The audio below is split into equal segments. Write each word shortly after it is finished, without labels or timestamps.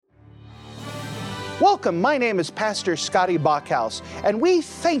Welcome, my name is Pastor Scotty Bachhaus, and we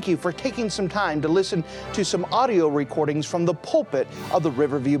thank you for taking some time to listen to some audio recordings from the pulpit of the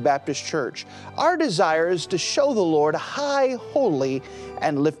Riverview Baptist Church. Our desire is to show the Lord high, holy,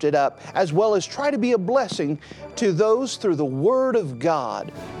 and lifted up, as well as try to be a blessing to those through the Word of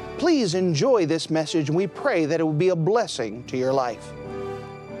God. Please enjoy this message, and we pray that it will be a blessing to your life.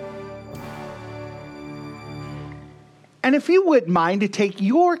 And if you wouldn't mind to take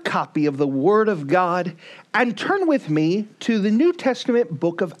your copy of the Word of God and turn with me to the New Testament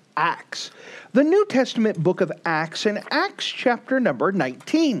book of Acts. The New Testament book of Acts and Acts chapter number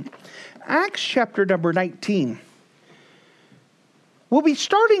 19. Acts chapter number 19. We'll be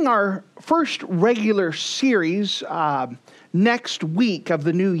starting our first regular series next week of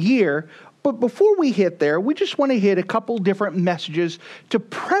the new year. But before we hit there, we just want to hit a couple different messages to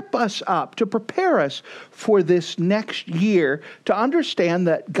prep us up, to prepare us for this next year, to understand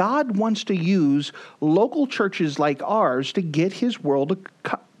that God wants to use local churches like ours to get His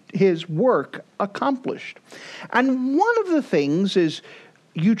work accomplished. And one of the things is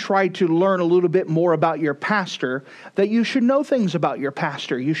you try to learn a little bit more about your pastor, that you should know things about your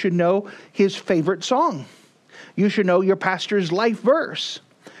pastor. You should know his favorite song. You should know your pastor's life verse.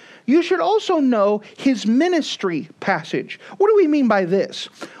 You should also know his ministry passage. What do we mean by this?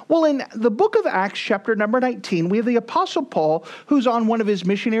 Well, in the book of Acts, chapter number 19, we have the Apostle Paul, who's on one of his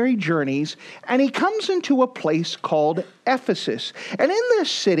missionary journeys, and he comes into a place called Ephesus. And in this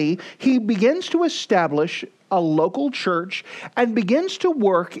city, he begins to establish a local church and begins to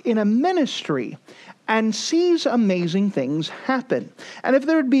work in a ministry and sees amazing things happen. And if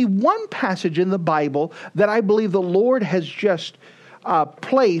there would be one passage in the Bible that I believe the Lord has just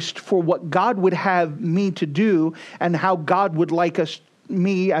placed for what God would have me to do and how God would like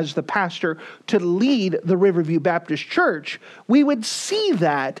me as the pastor to lead the Riverview Baptist Church, we would see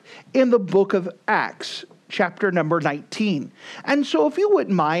that in the book of Acts, chapter number 19. And so if you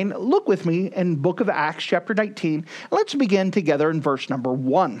wouldn't mind, look with me in book of Acts, chapter 19. Let's begin together in verse number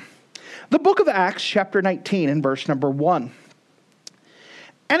 1. The book of Acts, chapter 19, and verse number 1.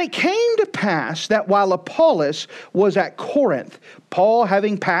 And it came to pass that while Apollos was at Corinth, Paul,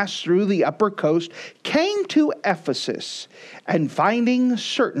 having passed through the upper coast, came to Ephesus, and finding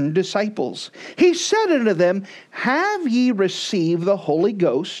certain disciples, he said unto them, Have ye received the Holy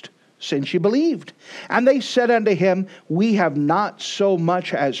Ghost since ye believed? And they said unto him, We have not so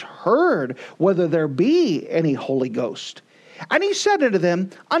much as heard whether there be any Holy Ghost. And he said unto them,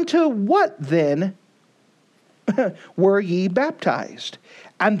 Unto what then were ye baptized?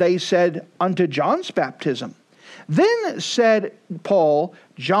 And they said, Unto John's baptism. Then said Paul,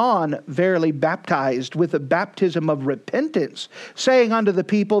 John verily baptized with the baptism of repentance, saying unto the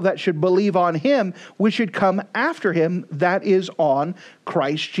people that should believe on him, which should come after him, that is on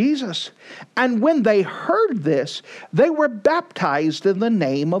Christ Jesus. And when they heard this, they were baptized in the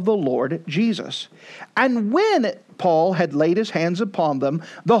name of the Lord Jesus. And when Paul had laid his hands upon them,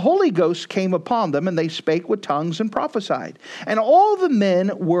 the Holy Ghost came upon them, and they spake with tongues and prophesied. And all the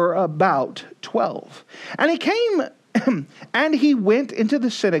men were about 12. And he came and he went into the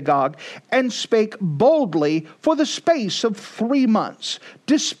synagogue and spake boldly for the space of 3 months,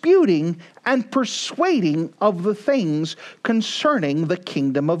 disputing and persuading of the things concerning the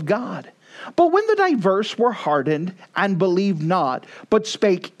kingdom of God. But when the diverse were hardened and believed not, but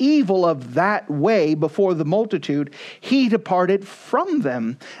spake evil of that way before the multitude, he departed from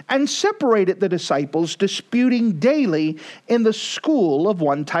them and separated the disciples, disputing daily in the school of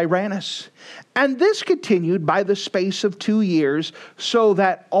one Tyrannus. And this continued by the space of 2 years, so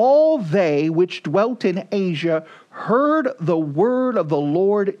that all they which dwelt in Asia heard the word of the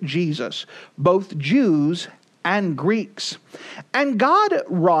Lord Jesus, both Jews and Greeks. And God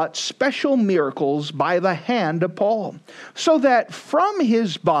wrought special miracles by the hand of Paul, so that from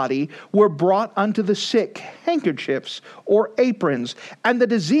his body were brought unto the sick handkerchiefs or aprons, and the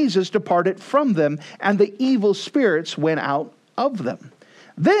diseases departed from them, and the evil spirits went out of them.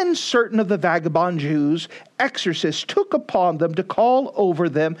 Then certain of the vagabond Jews, exorcists, took upon them to call over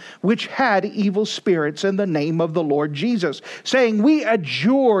them which had evil spirits in the name of the Lord Jesus, saying, We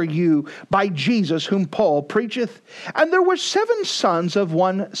adjure you by Jesus whom Paul preacheth. And there were 7 sons of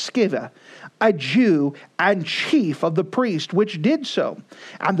one Sceva, a Jew and chief of the priest, which did so.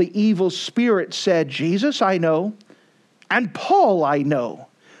 And the evil spirit said, Jesus I know, and Paul I know,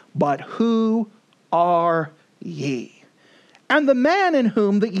 but who are ye? And the man in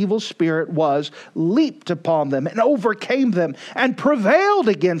whom the evil spirit was leaped upon them and overcame them and prevailed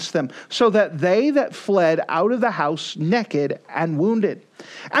against them, so that they that fled out of the house naked and wounded.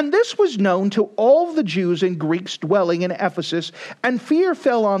 And this was known to all the Jews and Greeks dwelling in Ephesus, and fear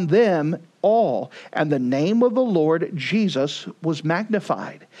fell on them all, and the name of the Lord Jesus was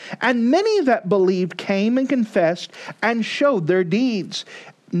magnified. And many that believed came and confessed and showed their deeds.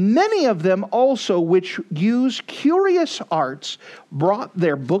 Many of them also which used curious arts brought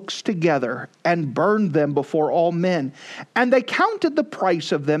their books together and burned them before all men. And they counted the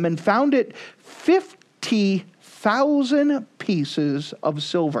price of them and found it 50,000 pieces of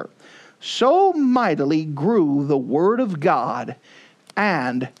silver. So mightily grew the word of God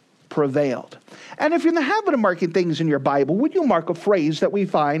and prevailed. And if you're in the habit of marking things in your Bible, would you mark a phrase that we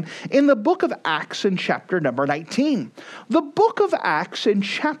find in the book of Acts in chapter number 19? The book of Acts in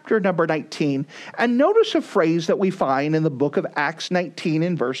chapter number 19, and notice a phrase that we find in the book of Acts 19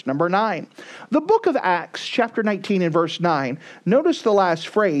 in verse number 9. The book of Acts chapter 19 in verse 9, notice the last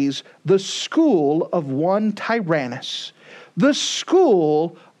phrase, the school of one Tyrannus. The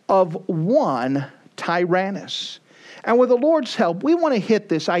school of one Tyrannus. And with the Lord's help, we want to hit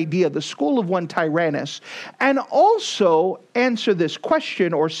this idea, the school of one Tyrannus, and also answer this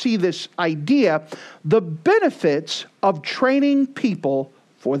question or see this idea, the benefits of training people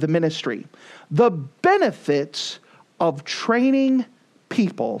for the ministry. The benefits of training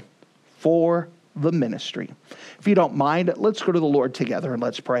people for the ministry. If you don't mind, let's go to the Lord together and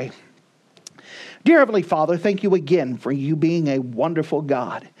let's pray. Dear Heavenly Father, thank you again for you being a wonderful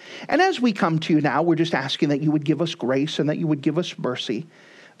God. And as we come to you now, we're just asking that you would give us grace and that you would give us mercy,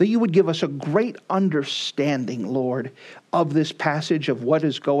 that you would give us a great understanding, Lord, of this passage of what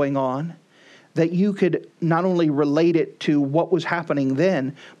is going on, that you could not only relate it to what was happening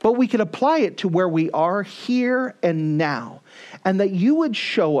then, but we could apply it to where we are here and now, and that you would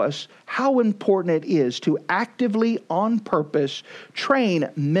show us how important it is to actively, on purpose, train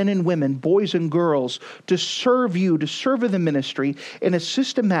men and women, boys and girls, to serve you, to serve in the ministry in a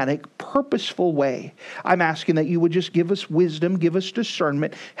systematic, purposeful way. I'm asking that you would just give us wisdom, give us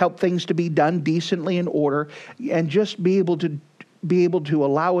discernment, help things to be done decently in order, and just be able to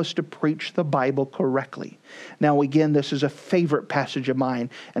allow us to preach the Bible correctly. Now, again, this is a favorite passage of mine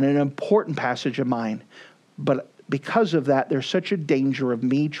and an important passage of mine. But because of that, there's such a danger of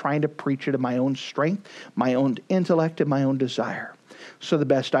me trying to preach it in my own strength, my own intellect, and my own desire. So the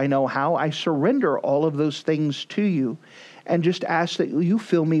best I know how, I surrender all of those things to you and just ask that you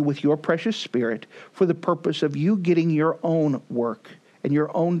fill me with your precious Spirit for the purpose of you getting your own work and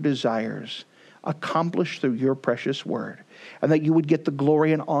your own desires accomplished through your precious word, and that you would get the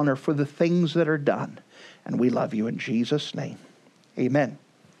glory and honor for the things that are done. And we love you in Jesus' name. Amen.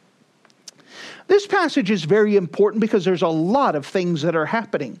 This passage is very important because there's a lot of things that are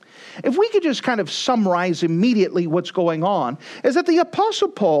happening. If we could just kind of summarize immediately what's going on, is that the Apostle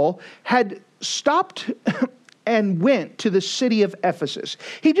Paul had stopped and went to the city of Ephesus.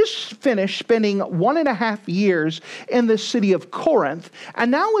 He just finished spending 1.5 years in the city of Corinth, and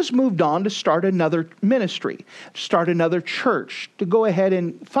now has moved on to start another ministry, start another church, to go ahead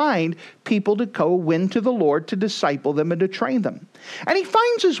and find people to go win to the Lord, to disciple them and to train them. And he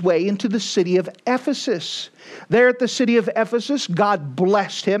finds his way into the city of Ephesus. There at the city of Ephesus, God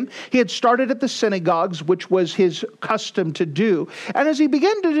blessed him. He had started at the synagogues, which was his custom to do. And as he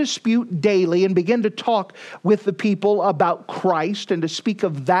began to dispute daily and began to talk with the people about Christ and to speak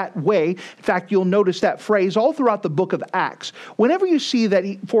of that way, in fact, you'll notice that phrase all throughout the book of Acts. Whenever you see that,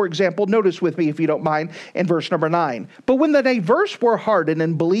 for example, notice with me, if you don't mind, in verse number 9. But when the diverse were hardened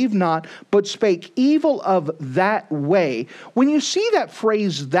and believed not, but spake evil of that way. When you see that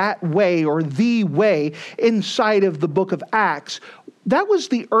phrase, that way, or the way, inside of the book of Acts, that was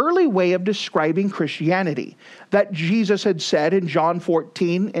the early way of describing Christianity. That Jesus had said in John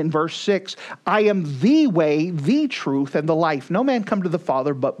 14 in verse 6, I am the way, the truth, and the life. No man come to the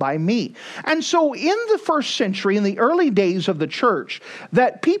Father but by me. And so in the first century, in the early days of the church,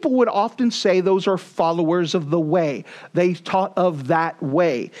 that people would often say those are followers of the way. They taught of that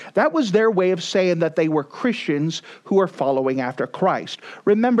way. That was their way of saying that they were Christians who are following after Christ.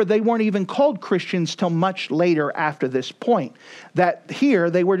 Remember, they weren't even called Christians till much later after this point. That here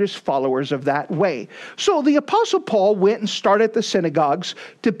they were just followers of that way. So the Apostle Paul went and started the synagogues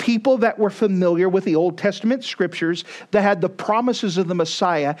to people that were familiar with the Old Testament scriptures that had the promises of the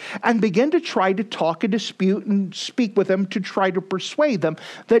Messiah, and began to try to talk and dispute and speak with them to try to persuade them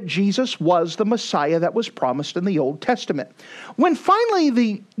that Jesus was the Messiah that was promised in the Old Testament. When finally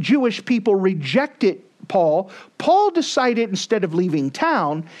the Jewish people rejected Paul decided, instead of leaving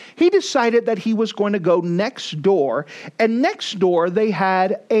town, he decided that he was going to go next door. And next door, they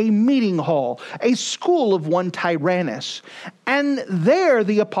had a meeting hall, a school of one Tyrannus. And there,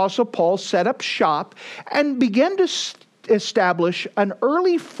 the Apostle Paul set up shop and began to establish an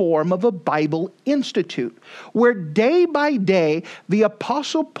early form of a Bible institute where day by day the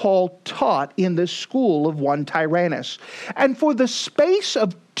Apostle Paul taught in the School of One Tyrannus. And for the space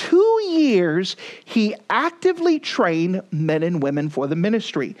of 2 years, he actively trained men and women for the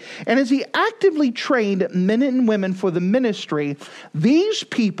ministry. And as he actively trained men and women for the ministry, these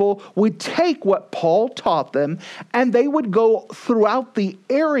people would take what Paul taught them and they would go throughout the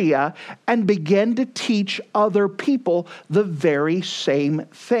area and begin to teach other people the very same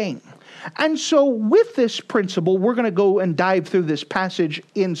thing. And so with this principle, we're going to go and dive through this passage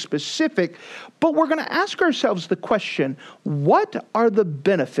in specific, but we're going to ask ourselves the question, what are the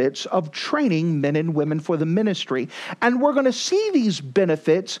benefits of training men and women for the ministry? And we're going to see these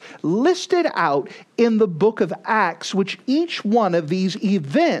benefits listed out in the book of Acts, which each one of these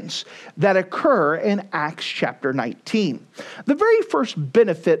events that occur in Acts chapter 19. The very first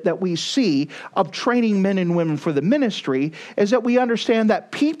benefit that we see of training men and women for the ministry is that we understand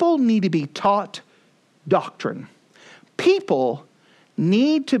that people need to be taught doctrine. People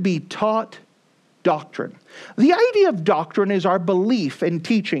need to be taught doctrine. The idea of doctrine is our belief and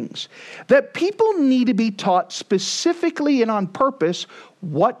teachings. That people need to be taught specifically and on purpose,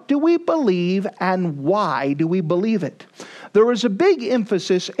 what do we believe and why do we believe it? There is a big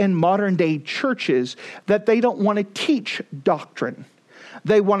emphasis in modern day churches that they don't want to teach doctrine.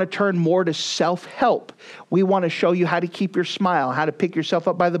 They want to turn more to self-help. We want to show you how to keep your smile, how to pick yourself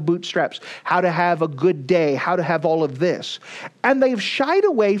up by the bootstraps, how to have a good day, how to have all of this. And they've shied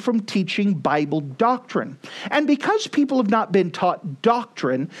away from teaching Bible doctrine. And because people have not been taught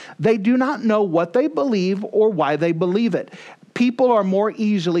doctrine, they do not know what they believe or why they believe it. People are more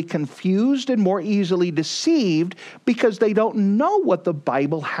easily confused and more easily deceived because they don't know what the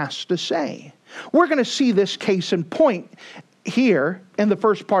Bible has to say. We're going to see this case in point here in the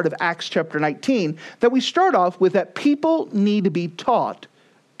first part of Acts chapter 19, that we start off with that people need to be taught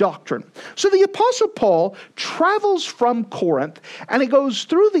doctrine. So the Apostle Paul travels from Corinth and he goes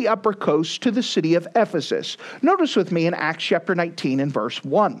through the upper coast to the city of Ephesus. Notice with me in Acts chapter 19 and verse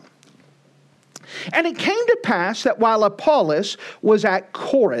 1. And it came to pass that while Apollos was at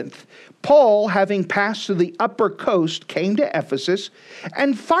Corinth, Paul, having passed through the upper coast, came to Ephesus,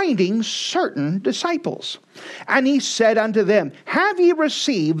 and finding certain disciples. And he said unto them, Have ye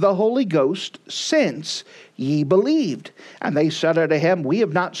received the Holy Ghost since ye believed? And they said unto him, We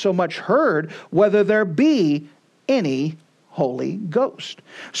have not so much heard whether there be any Holy Ghost.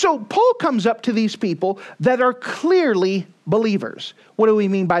 So Paul comes up to these people that are clearly believers. What do we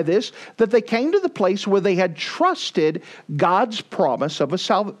mean by this? That they came to the place where they had trusted God's promise of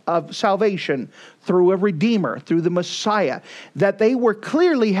salvation through a Redeemer, through the Messiah. That they were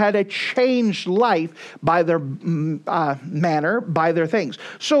clearly had a changed life by their manner, by their things.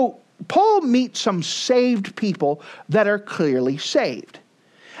 So Paul meets some saved people that are clearly saved.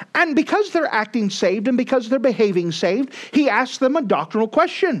 And because they're acting saved and because they're behaving saved, he asks them a doctrinal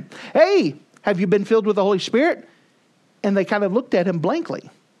question. Hey, have you been filled with the Holy Spirit? And they kind of looked at him blankly.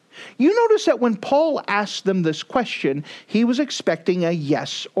 You notice that when Paul asked them this question, he was expecting a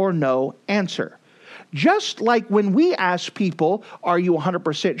yes or no answer. Just like when we ask people, are you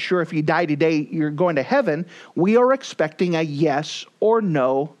 100% sure if you die today you're going to heaven? We are expecting a yes or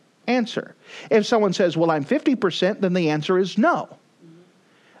no answer. If someone says, well, I'm 50%, then the answer is no.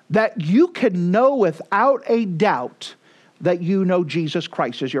 That you can know without a doubt that you know Jesus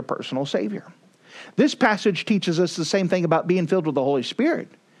Christ as your personal Savior. This passage teaches us the same thing about being filled with the Holy Spirit.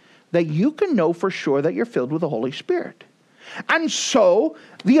 That you can know for sure that you're filled with the Holy Spirit. And so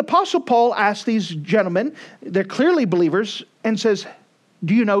the Apostle Paul asked these gentlemen, they're clearly believers, and says,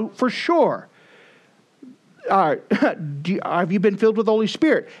 do you know for sure? Have you been filled with the Holy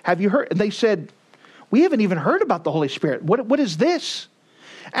Spirit? Have you heard? And they said, we haven't even heard about the Holy Spirit. What is this?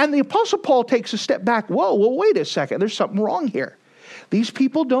 And the Apostle Paul takes a step back. Whoa, well, wait a second. There's something wrong here. These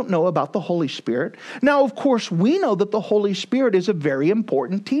people don't know about the Holy Spirit. Now, of course, we know that the Holy Spirit is a very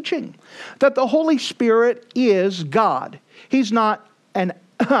important teaching. That the Holy Spirit is God. He's not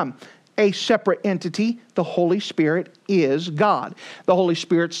a separate entity. The Holy Spirit is God. The Holy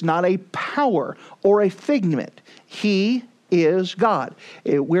Spirit's not a power or a figment. He is God.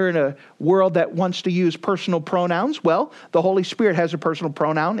 We're in a world that wants to use personal pronouns. Well, the Holy Spirit has a personal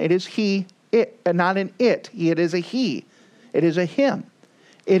pronoun. It is he, it, and not an it. It is a he. It is a him.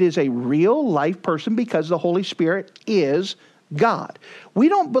 It is a real life person because the Holy Spirit is God. We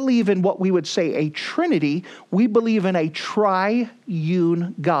don't believe in what we would say a Trinity. We believe in a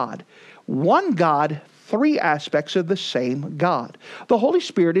triune God. One God, three aspects of the same God. The Holy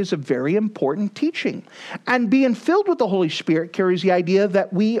Spirit is a very important teaching. And being filled with the Holy Spirit carries the idea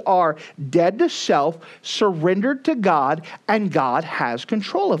that we are dead to self, surrendered to God, and God has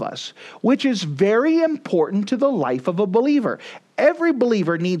control of us, which is very important to the life of a believer. Every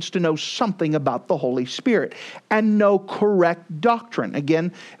believer needs to know something about the Holy Spirit and know correct doctrine.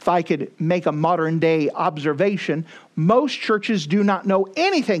 Again, if I could make a modern day observation, most churches do not know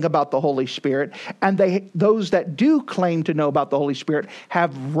anything about the Holy Spirit, and those that do claim to know about the Holy Spirit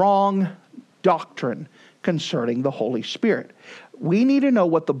have wrong doctrine concerning the Holy Spirit. We need to know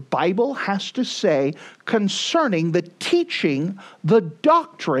what the Bible has to say concerning the teaching, the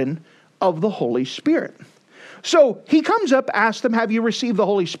doctrine of the Holy Spirit. So he comes up, asks them, have you received the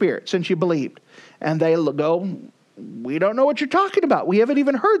Holy Spirit since you believed? And they go, we don't know what you're talking about. We haven't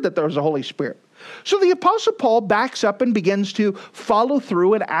even heard that there's a Holy Spirit. So the Apostle Paul backs up and begins to follow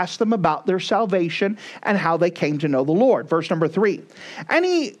through and ask them about their salvation and how they came to know the Lord. Verse number 3. And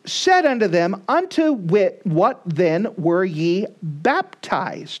he said unto them, unto what then were ye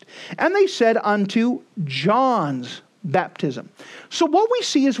baptized? And they said, unto John's baptism. So what we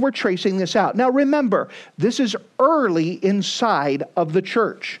see is we're tracing this out. Now remember, this is early inside of the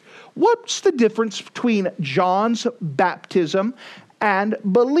church. What's the difference between John's baptism and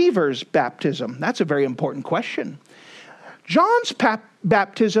believers' baptism? That's a very important question. John's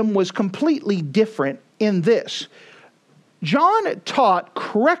baptism was completely different in this. John taught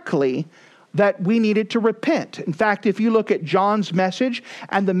correctly that we needed to repent. In fact, if you look at John's message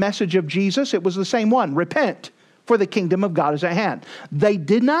and the message of Jesus, it was the same one. Repent, for the kingdom of God is at hand. They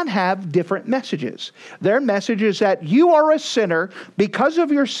did not have different messages. Their message is that you are a sinner. Because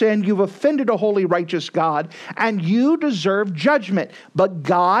of your sin, you've offended a holy, righteous God, and you deserve judgment. But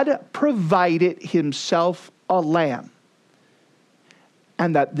God provided himself a lamb,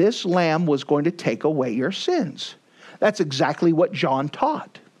 and that this lamb was going to take away your sins. That's exactly what John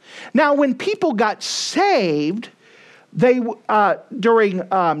taught. Now, when people got saved, during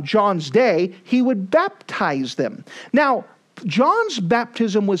John's day, he would baptize them. Now, John's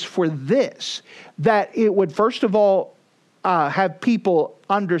baptism was for this, that it would first of all have people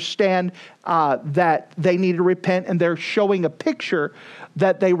understand that they need to repent, and they're showing a picture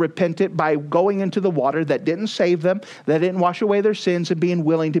that they repented by going into the water that didn't save them, that didn't wash away their sins, and being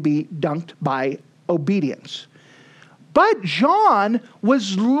willing to be dunked by obedience. But John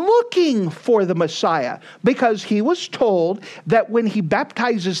was looking for the Messiah because he was told that when he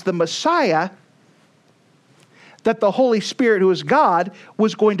baptizes the Messiah, that the Holy Spirit, who is God,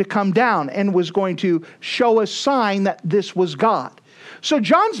 was going to come down and was going to show a sign that this was God. So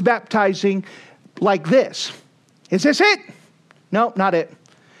John's baptizing like this. Is this it? No, not it.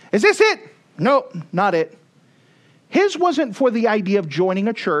 Is this it? No, not it. His wasn't for the idea of joining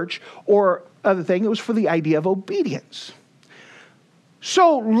a church or other thing. It was for the idea of obedience.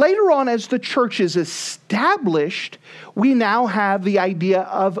 So later on, as the church is established, we now have the idea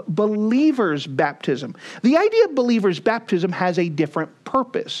of believers' baptism. The idea of believers' baptism has a different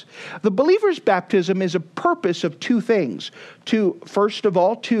purpose. The believers' baptism is a purpose of two things. First of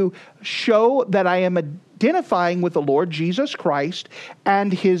all, to show that I am identifying with the Lord Jesus Christ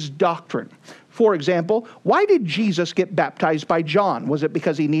and his doctrine. For example, why did Jesus get baptized by John? Was it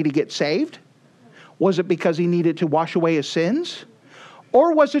because he needed to get saved? Was it because he needed to wash away his sins?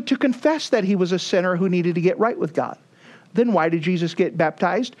 Or was it to confess that he was a sinner who needed to get right with God? Then why did Jesus get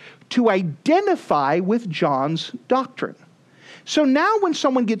baptized? To identify with John's doctrine. So now when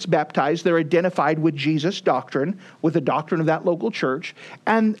someone gets baptized, they're identified with Jesus' doctrine, with the doctrine of that local church,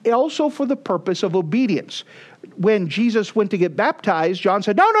 and also for the purpose of obedience. When Jesus went to get baptized, John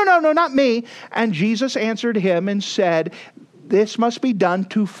said, no, not me. And Jesus answered him and said, this must be done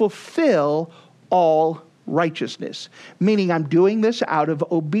to fulfill all righteousness, meaning I'm doing this out of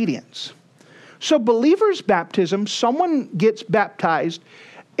obedience. So believers' baptism, someone gets baptized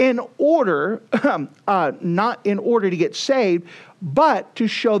in order, not in order to get saved, but to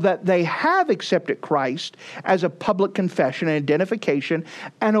show that they have accepted Christ as a public confession and identification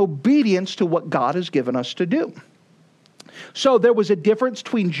and obedience to what God has given us to do. So there was a difference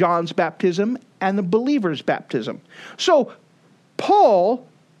between John's baptism and the believer's baptism. So Paul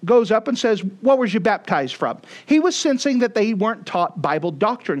goes up and says, what was you baptized from? He was sensing that they weren't taught Bible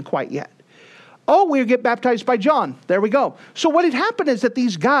doctrine quite yet. Oh, we get baptized by John. There we go. So what had happened is that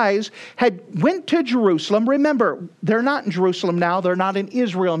these guys went to Jerusalem. Remember, they're not in Jerusalem now. They're not in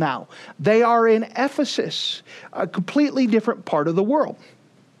Israel now. They are in Ephesus, a completely different part of the world.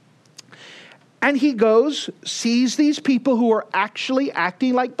 And he goes, sees these people who are actually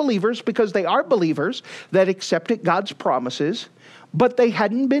acting like believers because they are believers that accepted God's promises, but they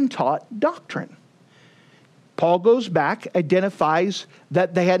hadn't been taught doctrine. Paul goes back, identifies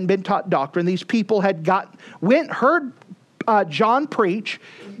that they hadn't been taught doctrine. These people had heard John preach,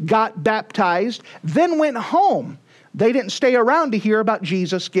 got baptized, then went home. They didn't stay around to hear about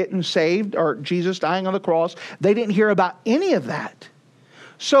Jesus getting saved or Jesus dying on the cross. They didn't hear about any of that.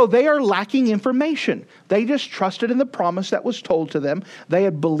 So they are lacking information. They just trusted in the promise that was told to them. They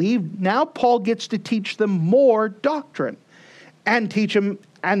had believed. Now Paul gets to teach them more doctrine and teach them.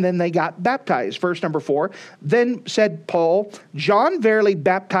 And then they got baptized. Verse number 4. Then said Paul, John verily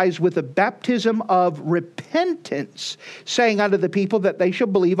baptized with the baptism of repentance, saying unto the people that they shall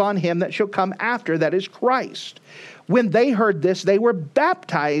believe on him that shall come after, that is Christ. When they heard this, they were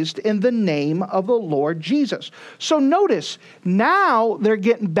baptized in the name of the Lord Jesus. So notice, now they're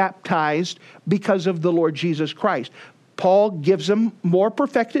getting baptized because of the Lord Jesus Christ. Paul gives them more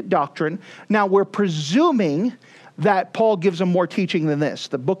perfected doctrine. Now we're presuming that Paul gives them more teaching than this.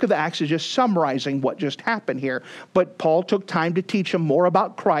 The book of Acts is just summarizing what just happened here. But Paul took time to teach them more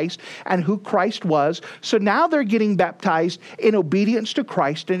about Christ and who Christ was. So now they're getting baptized in obedience to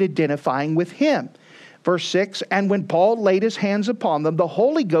Christ and identifying with him. Verse 6, and when Paul laid his hands upon them, the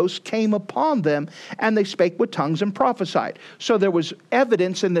Holy Ghost came upon them, and they spake with tongues and prophesied. So there was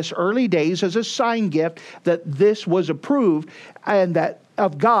evidence in this early days as a sign gift that this was approved and that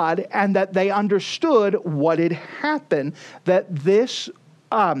of God, and that they understood what had happened, that this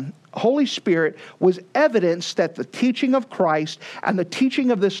Holy Spirit was evidence that the teaching of Christ and the teaching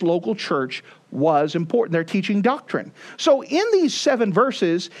of this local church was important. They're teaching doctrine. So in these 7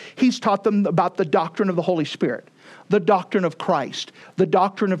 verses, he's taught them about the doctrine of the Holy Spirit, the doctrine of Christ, the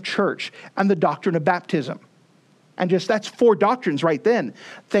doctrine of church, and the doctrine of baptism. And that's 4 doctrines right then,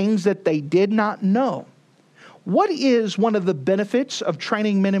 things that they did not know. What is one of the benefits of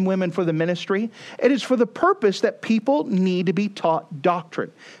training men and women for the ministry? It is for the purpose that people need to be taught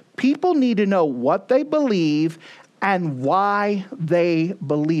doctrine. People need to know what they believe and why they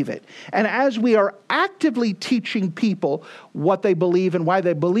believe it. And as we are actively teaching people what they believe and why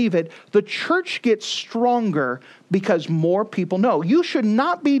they believe it, the church gets stronger because more people know. You should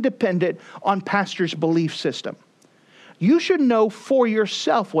not be dependent on pastor's belief system. You should know for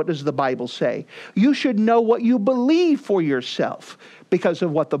yourself, what does the Bible say? You should know what you believe for yourself because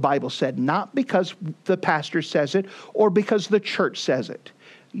of what the Bible said, not because the pastor says it or because the church says it.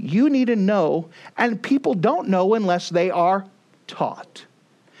 You need to know, and people don't know unless they are taught.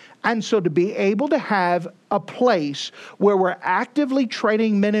 And so to be able to have a place where we're actively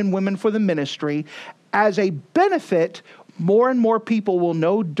training men and women for the ministry, as a benefit, more and more people will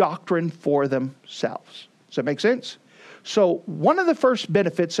know doctrine for themselves. Does that make sense? So one of the first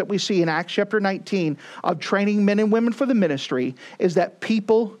benefits that we see in Acts chapter 19 of training men and women for the ministry is that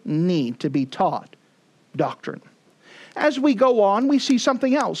people need to be taught doctrine. As we go on, we see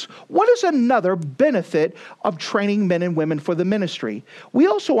something else. What is another benefit of training men and women for the ministry? We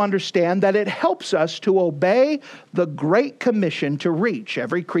also understand that it helps us to obey the Great Commission to reach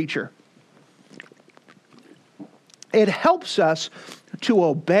every creature. It helps us to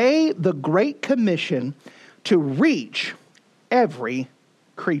obey the Great Commission to reach every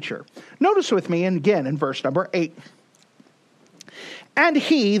creature. Notice with me again in verse number 8. And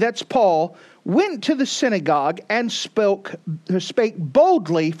he, that's Paul, went to the synagogue and spake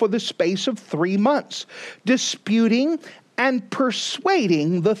boldly for the space of 3 months, disputing and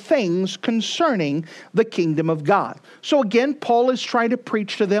persuading the things concerning the kingdom of God. So again, Paul is trying to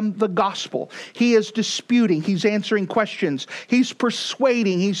preach to them the gospel. He is disputing. He's answering questions. He's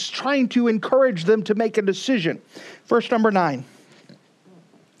persuading. He's trying to encourage them to make a decision. Verse number 9.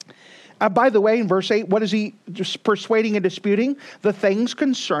 By the way, in verse 8, what is he just persuading and disputing? The things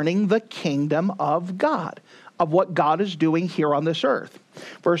concerning the kingdom of God, of what God is doing here on this earth.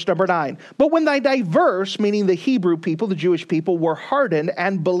 Verse number 9. But when they diverse, meaning the Hebrew people, the Jewish people, were hardened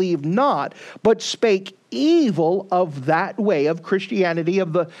and believed not, but spake evil of that way of Christianity,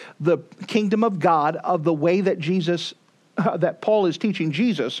 of the kingdom of God, of the way that that Paul is teaching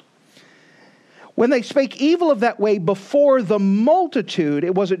Jesus. When they spake evil of that way before the multitude,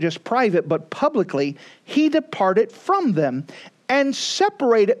 it wasn't just private, but publicly, he departed from them and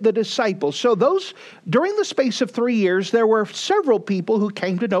separated the disciples. So during the space of 3 years, there were several people who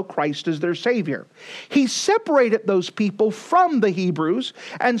came to know Christ as their Savior. He separated those people from the Hebrews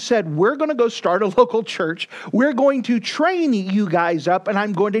and said, we're going to go start a local church. We're going to train you guys up, and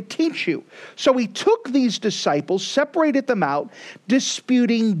I'm going to teach you. So he took these disciples, separated them out,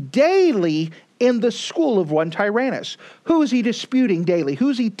 disputing daily in the School of One Tyrannus. Who is he disputing daily? Who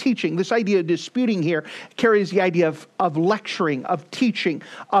is he teaching? This idea of disputing here carries the idea of lecturing, of teaching,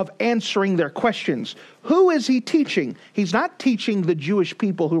 of answering their questions. Who is he teaching? He's not teaching the Jewish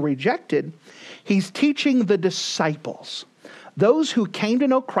people who rejected. He's teaching the disciples, those who came to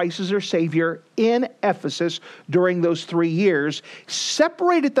know Christ as their Savior in Ephesus during those 3 years,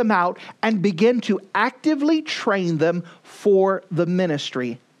 separated them out and began to actively train them for the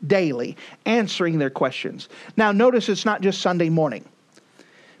ministry daily, answering their questions. Now, notice it's not just Sunday morning.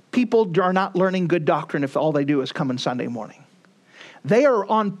 People are not learning good doctrine if all they do is come on Sunday morning. They are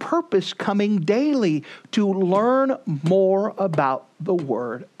on purpose coming daily to learn more about the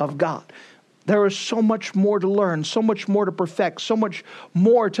Word of God. There is so much more to learn, so much more to perfect, so much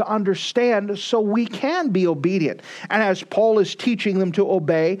more to understand so we can be obedient. And as Paul is teaching them to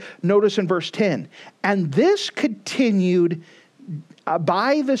obey, notice in verse 10, and this continued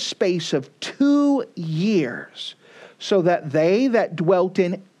by the space of 2 years, so that they that dwelt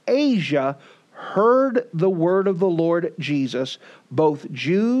in Asia heard the word of the Lord Jesus, both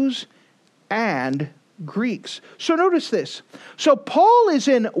Jews and Greeks. So notice this. So Paul is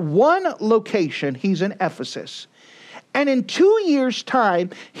in one location. He's in Ephesus. And in 2 years'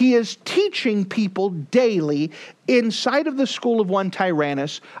 time, he is teaching people daily inside of the School of One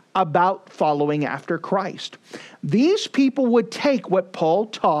Tyrannus about following after Christ. These people would take what Paul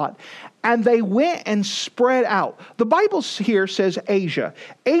taught and they went and spread out. The Bible here says Asia.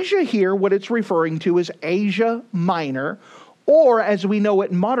 Asia here, what it's referring to is Asia Minor, or as we know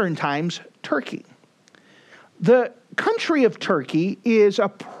it in modern times, Turkey. The country of Turkey is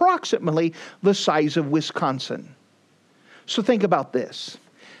approximately the size of Wisconsin. So think about this.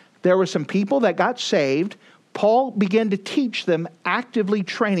 There were some people that got saved. Paul began to teach them, actively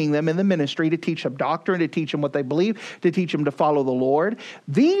training them in the ministry, to teach them doctrine, to teach them what they believe, to teach them to follow the Lord.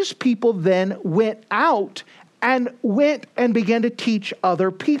 These people then went out and began to teach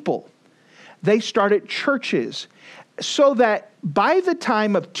other people. They started churches, so that by the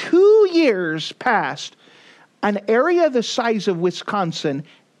time of 2 years passed, an area the size of Wisconsin,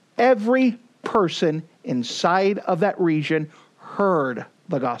 every person inside of that region heard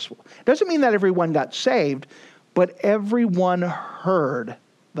the gospel. Doesn't mean that everyone got saved, but everyone heard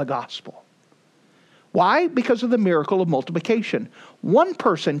the gospel. Why? Because of the miracle of multiplication. One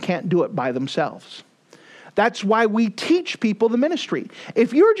person can't do it by themselves. That's why we teach people the ministry.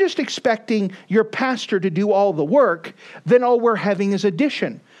 If you're just expecting your pastor to do all the work, then all we're having is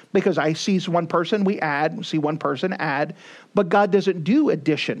addition. Because I see one person, we add, see one person, add. But God doesn't do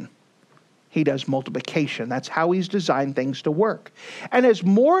addition. He does multiplication. That's how he's designed things to work. And as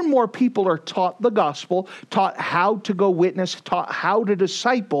more and more people are taught the gospel, taught how to go witness, taught how to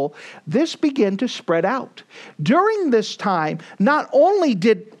disciple, this began to spread out. During this time, not only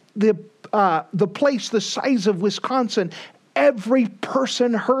did the place the size of Wisconsin, every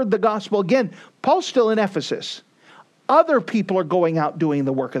person heard the gospel. Again, Paul's still in Ephesus. Other people are going out doing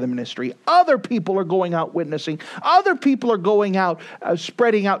the work of the ministry. Other people are going out witnessing. Other people are going out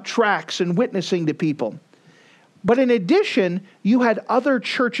spreading out tracts and witnessing to people. But in addition, you had other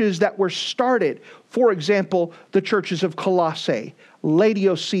churches that were started. For example, the churches of Colossae,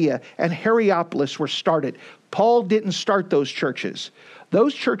 Laodicea, and Hierapolis were started. Paul didn't start those churches.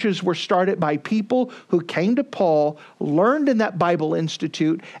 Those churches were started by people who came to Paul, learned in that Bible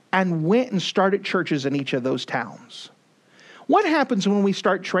Institute, and went and started churches in each of those towns. What happens when we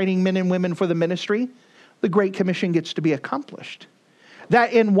start training men and women for the ministry? The Great Commission gets to be accomplished.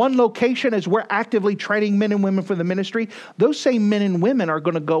 That in one location, as we're actively training men and women for the ministry, those same men and women are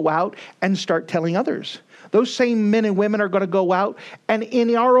going to go out and start telling others. Those same men and women are going to go out and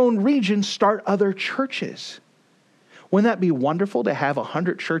in our own region start other churches. Wouldn't that be wonderful to have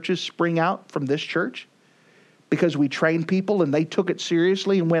 100 churches spring out from this church? Because we trained people and they took it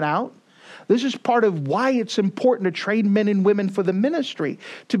seriously and went out. This is part of why it's important to train men and women for the ministry,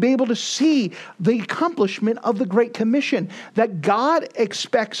 to be able to see the accomplishment of the Great Commission, that God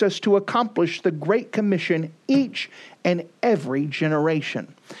expects us to accomplish the Great Commission each and every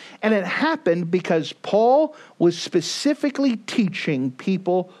generation. And it happened because Paul was specifically teaching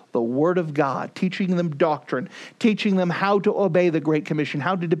people the Word of God, teaching them doctrine, teaching them how to obey the Great Commission,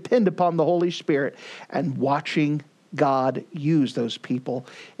 how to depend upon the Holy Spirit, and watching God use those people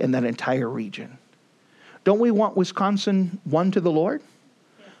in that entire region. Don't we want Wisconsin won to the Lord?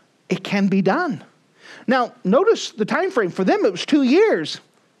 Yeah. It can be done. Now, notice the time frame. For them, it was 2 years.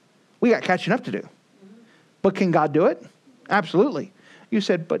 We got catching up to do. Mm-hmm. But can God do it? Absolutely. You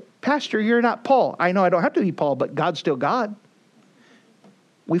said, but Pastor, you're not Paul. I know I don't have to be Paul, but God's still God.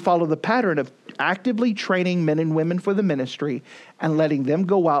 We follow the pattern of actively training men and women for the ministry and letting them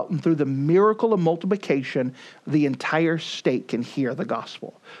go out, and through the miracle of multiplication, the entire state can hear the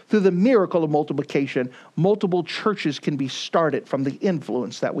gospel. Through the miracle of multiplication, multiple churches can be started from the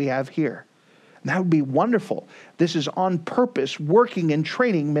influence that we have here. And that would be wonderful. This is on purpose, working and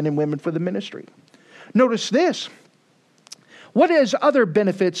training men and women for the ministry. Notice this. What is other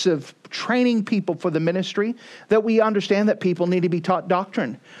benefits of training people for the ministry? That we understand that people need to be taught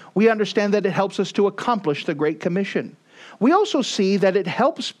doctrine. We understand that it helps us to accomplish the Great Commission. We also see that it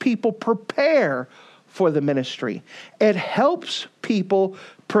helps people prepare for the ministry. It helps people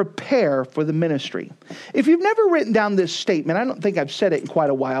prepare for the ministry. If you've never written down this statement, I don't think I've said it in quite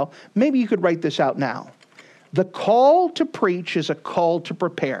a while, maybe you could write this out now. The call to preach is a call to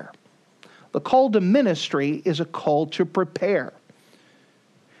prepare. The call to ministry is a call to prepare.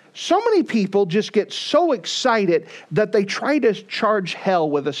 So many people just get so excited that they try to charge hell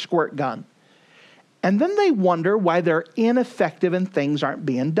with a squirt gun. And then they wonder why they're ineffective and things aren't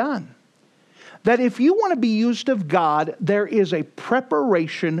being done. That if you want to be used of God, there is a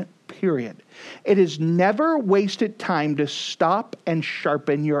preparation period. It is never wasted time to stop and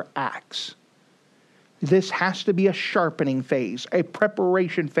sharpen your axe. This has to be a sharpening phase, a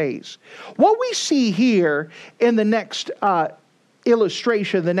preparation phase. What we see here in the next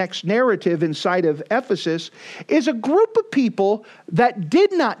illustration, the next narrative inside of Ephesus, is a group of people that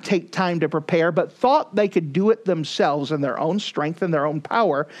did not take time to prepare, but thought they could do it themselves in their own strength and their own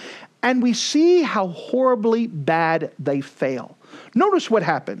power. And we see how horribly bad they fail. Notice what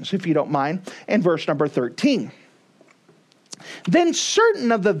happens, if you don't mind, in verse number 13. Then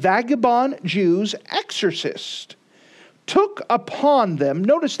certain of the vagabond Jews, exorcists, took upon them,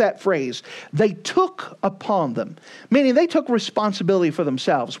 notice that phrase, they took upon them, meaning they took responsibility for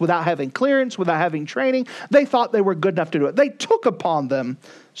themselves without having clearance, without having training. They thought they were good enough to do it. They took upon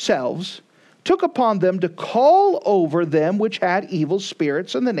themselves, took upon them to call over them which had evil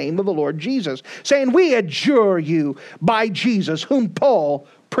spirits in the name of the Lord Jesus, saying, we adjure you by Jesus, whom Paul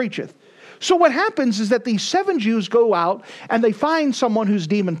preacheth. So what happens is that these 7 Jews go out and they find someone who's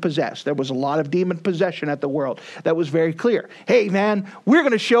demon-possessed. There was a lot of demon possession at the world. That was very clear. Hey, man, we're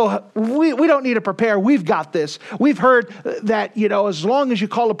going to show, we don't need to prepare. We've got this. We've heard that, as long as you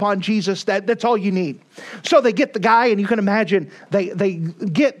call upon Jesus, that's all you need. So they get the guy, and you can imagine they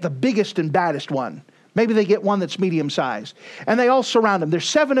get the biggest and baddest one. Maybe they get one that's medium-sized. And they all surround him. There's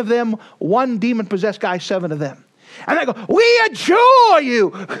 7 of them, one demon-possessed guy, 7 of them. And they go, we adjure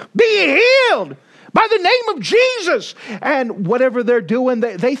you, be healed by the name of Jesus. And whatever they're doing,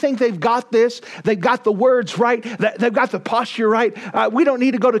 they think they've got this. They've got the words right. They've got the posture right. We don't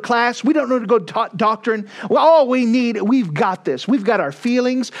need to go to class. We don't need to go to doctrine. Well, all we need, we've got this. We've got our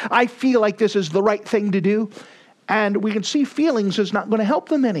feelings. I feel like this is the right thing to do. And we can see feelings is not going to help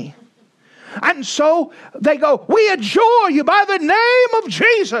them any. And so they go, we adjure you by the name of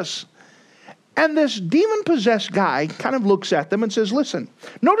Jesus. And this demon-possessed guy kind of looks at them and says, listen,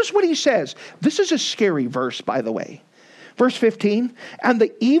 notice what he says. This is a scary verse, by the way. Verse 15, and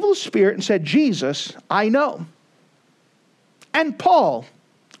the evil spirit said, Jesus, I know. And Paul,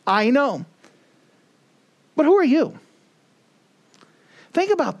 I know. But who are you?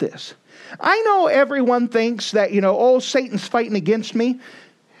 Think about this. I know everyone thinks that, Satan's fighting against me.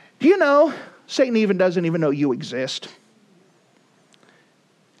 Do you know, Satan doesn't even know you exist.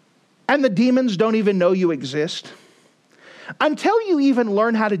 And the demons don't even know you exist. Until you even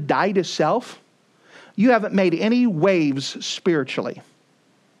learn how to die to self, you haven't made any waves spiritually.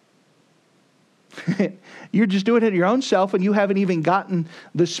 You're just doing it your own self, and you haven't even gotten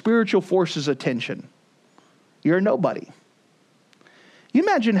the spiritual forces' attention. You're a nobody. You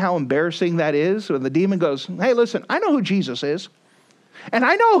imagine how embarrassing that is when the demon goes, hey, listen, I know who Jesus is. And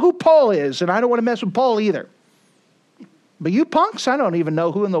I know who Paul is, and I don't want to mess with Paul either. But you punks, I don't even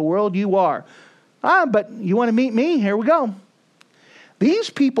know who in the world you are. But you want to meet me? Here we go.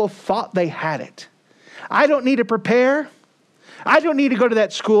 These people thought they had it. I don't need to prepare. I don't need to go to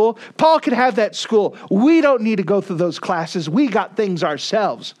that school. Paul could have that school. We don't need to go through those classes. We got things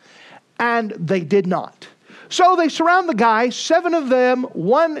ourselves. And they did not. So they surround the guy, 7 of them,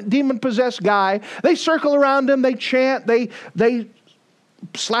 one demon-possessed guy. They circle around him. They chant. They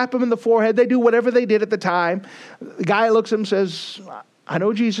slap him in the forehead. They do whatever they did at the time. The guy looks at him and says, I know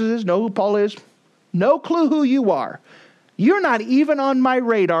who Jesus is, know who Paul is. No clue who you are. You're not even on my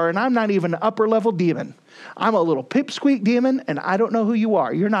radar, and I'm not even an upper-level demon. I'm a little pipsqueak demon, and I don't know who you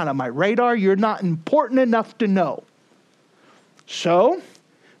are. You're not on my radar. You're not important enough to know. So,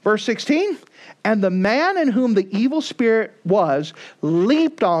 verse 16, and the man in whom the evil spirit was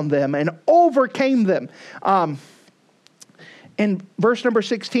leaped on them and overcame them. In verse number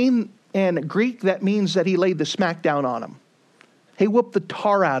 16, in Greek, that means that he laid the smack down on them. He whooped the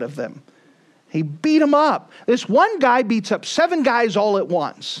tar out of them. He beat them up. This one guy beats up 7 guys all at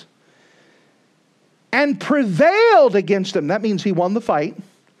once. And prevailed against them. That means he won the fight.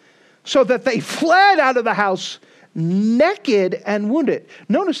 so that they fled out of the house naked and wounded.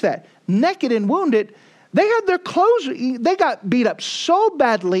 Notice that, naked and wounded. They had their clothes, they got beat up so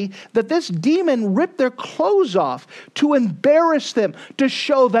badly that this demon ripped their clothes off to embarrass them, to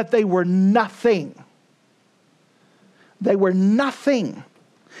show that they were nothing. They were nothing.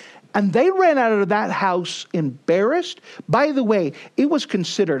 And they ran out of that house embarrassed. By the way, it was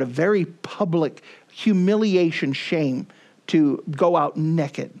considered a very public humiliation, shame to go out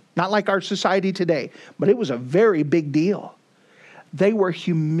naked. Not like our society today, but it was a very big deal. They were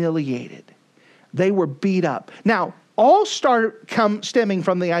humiliated. They were beat up. Now, all stemming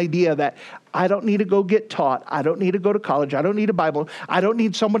from the idea that I don't need to go get taught. I don't need to go to college. I don't need a Bible. I don't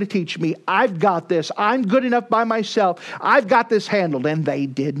need someone to teach me. I've got this. I'm good enough by myself. I've got this handled. And they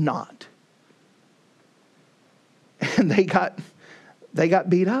did not. And they got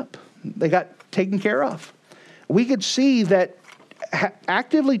beat up. They got taken care of. We could see that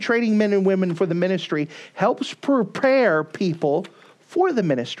actively training men and women for the ministry helps prepare people for the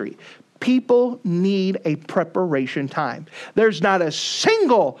ministry. People need a preparation time. There's not a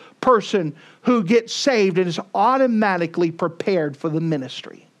single person who gets saved and is automatically prepared for the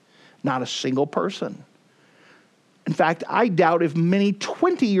ministry. Not a single person. In fact, I doubt if many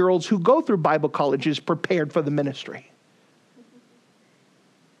 20-year-olds who go through Bible college is prepared for the ministry.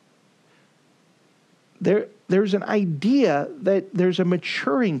 There's an idea that there's a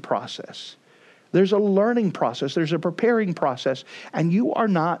maturing process. There's a learning process. There's a preparing process. And you are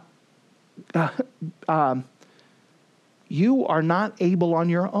not able on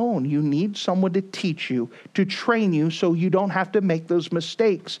your own. You need someone to teach you, to train you, so you don't have to make those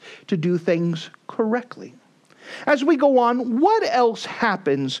mistakes, to do things correctly. As we go on, what else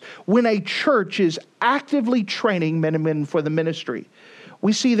happens when a church is actively training men and women for the ministry?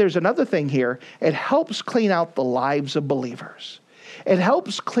 We see there's another thing here. It helps clean out the lives of believers. It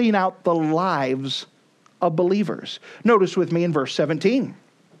helps clean out the lives of believers. Notice with me in verse 17.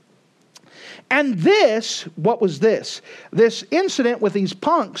 And this, what was this? This incident with these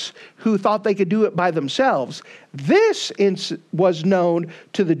punks who thought they could do it by themselves. This was known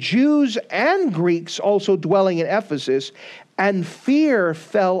to the Jews and Greeks also dwelling in Ephesus, and fear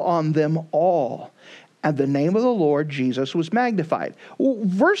fell on them all. And the name of the Lord Jesus was magnified. Well,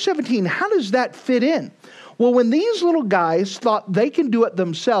 verse 17, how does that fit in? Well, when these little guys thought they can do it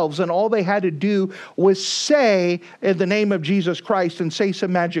themselves and all they had to do was say in the name of Jesus Christ and say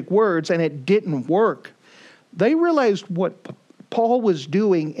some magic words, and it didn't work, they realized what Paul was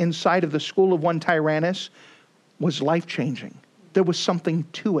doing inside of the School of One Tyrannus was life-changing. There was something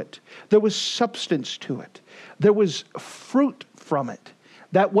to it. There was substance to it. There was fruit from it.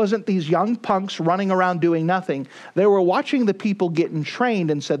 That wasn't these young punks running around doing nothing. They were watching the people getting trained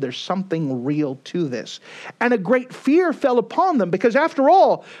and said, there's something real to this. And a great fear fell upon them because after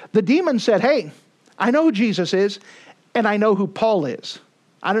all, the demon said, hey, I know who Jesus is and I know who Paul is.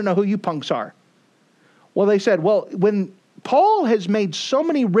 I don't know who you punks are. Well, they said, well, when Paul has made so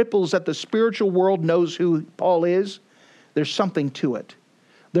many ripples that the spiritual world knows who Paul is, there's something to it.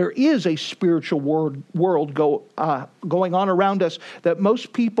 There is a spiritual world going on around us that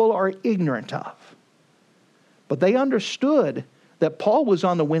most people are ignorant of. But they understood that Paul was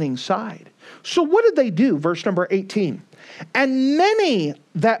on the winning side. So what did they do? Verse number 18. And many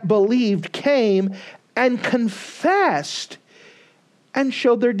that believed came and confessed and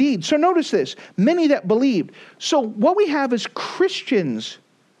showed their deeds. So notice this. Many that believed. So what we have is Christians.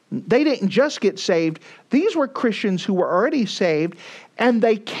 They didn't just get saved. These were Christians who were already saved, and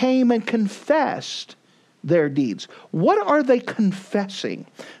they came and confessed their deeds. What are they confessing?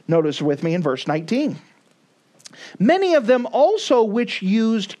 Notice with me in verse 19. Many of them also which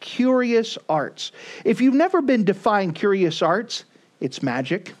used curious arts. If you've never been defined curious arts, it's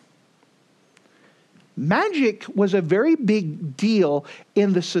magic. Magic was a very big deal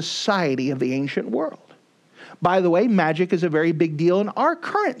in the society of the ancient world. By the way, magic is a very big deal in our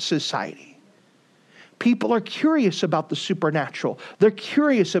current society. People are curious about the supernatural. They're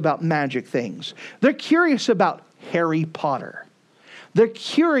curious about magic things. They're curious about Harry Potter. They're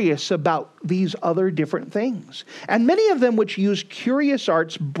curious about these other different things. And many of them which used curious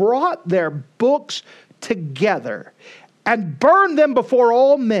arts brought their books together and burned them before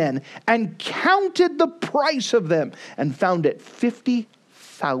all men and counted the price of them and found it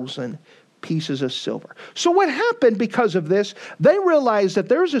 50,000 pieces of silver. So what happened because of this? They realized that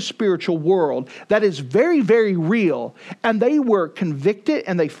there's a spiritual world that is very, very real, and they were convicted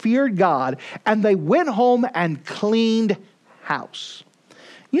and they feared God, and they went home and cleaned house.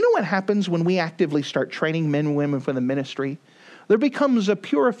 You know what happens when we actively start training men and women for the ministry? There becomes a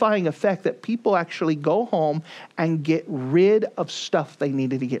purifying effect that people actually go home and get rid of stuff they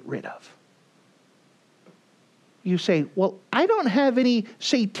needed to get rid of. You say, well, I don't have any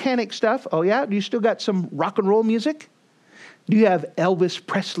satanic stuff. Oh yeah? Do you still got some rock and roll music? Do you have Elvis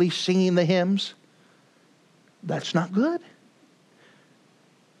Presley singing the hymns? That's not good.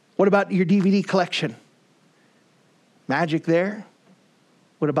 What about your DVD collection? Magic there?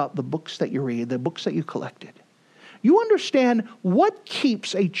 What about the books that you read, the books that you collected? You understand what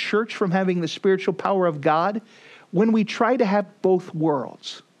keeps a church from having the spiritual power of God? When we try to have both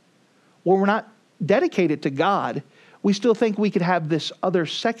worlds. When we're not dedicated to God, we still think we could have this other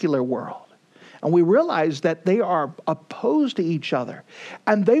secular world. And we realize that they are opposed to each other.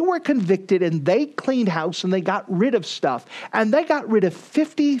 And they were convicted and they cleaned house and they got rid of stuff. And they got rid of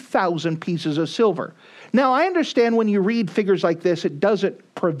 50,000 pieces of silver. Now, I understand when you read figures like this, it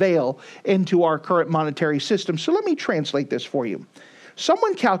doesn't prevail into our current monetary system. So let me translate this for you.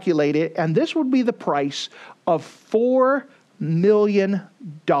 Someone calculated, and this would be the price of $4 million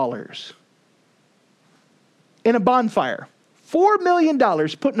in a bonfire. $4 million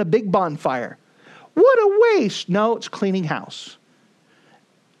put in a big bonfire. What a waste. No, it's cleaning house.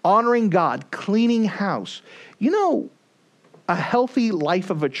 Honoring God, cleaning house. You know, a healthy life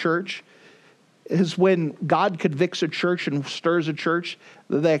of a church is when God convicts a church and stirs a church,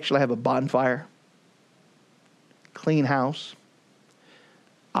 that they actually have a bonfire. Clean house.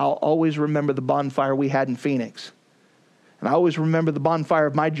 I'll always remember the bonfire we had in Phoenix. And I always remember the bonfire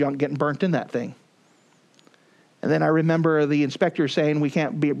of my junk getting burnt in that thing. And then I remember the inspector saying we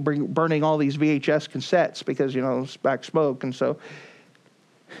can't be burning all these VHS cassettes because, it's back smoke. And so,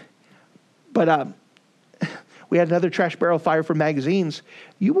 but we had another trash barrel fire for magazines.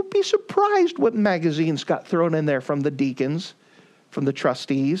 You would be surprised what magazines got thrown in there from the deacons, from the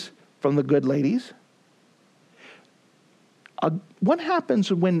trustees, from the good ladies. What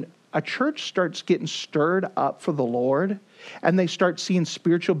happens when a church starts getting stirred up for the Lord and they start seeing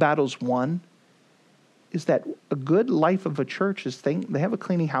spiritual battles won? Is that a good life of a church is they have a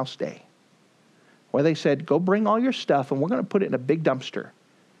cleaning house day where they said, go bring all your stuff and we're going to put it in a big dumpster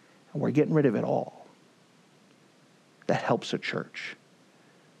and we're getting rid of it all. That helps a church.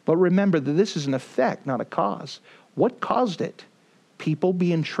 But remember that this is an effect, not a cause. What caused it? People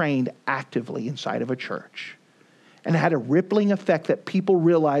being trained actively inside of a church. And it had a rippling effect that people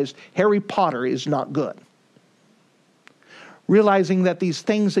realized Harry Potter is not good. Realizing that these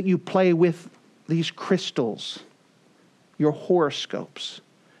things that you play with, these crystals, your horoscopes,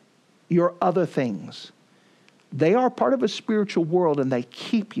 your other things, they are part of a spiritual world and they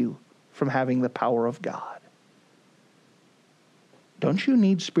keep you from having the power of God. Don't you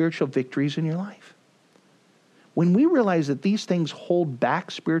need spiritual victories in your life? When we realize that these things hold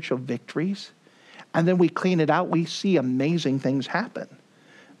back spiritual victories, and then we clean it out, we see amazing things happen.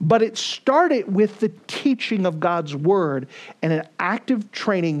 But it started with the teaching of God's word and an active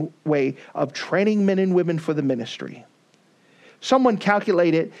training way of training men and women for the ministry. Someone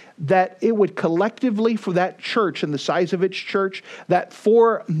calculated that it would collectively, for that church and the size of its church, that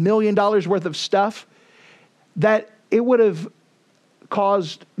 $4 million worth of stuff, that it would have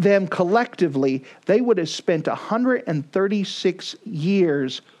caused them collectively, they would have spent 136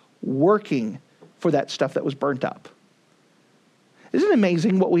 years working for that stuff that was burnt up. Isn't it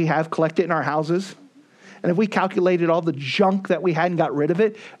amazing what we have collected in our houses? And if we calculated all the junk that we had and got rid of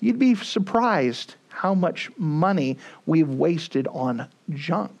it, you'd be surprised how much money we've wasted on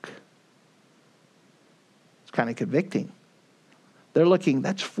junk. It's kind of convicting. They're looking,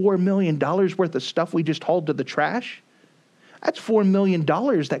 that's $4 million worth of stuff we just hauled to the trash. That's $4 million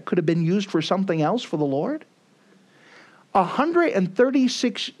that could have been used for something else for the Lord.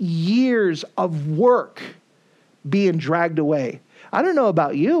 136 years of work being dragged away. I don't know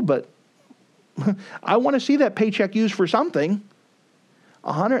about you, but I want to see that paycheck used for something.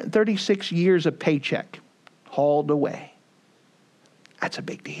 136 years of paycheck hauled away. That's a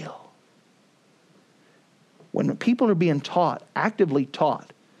big deal. When people are being taught, actively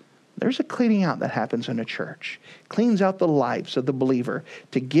taught, there's a cleaning out that happens in a church. Cleans out the lives of the believer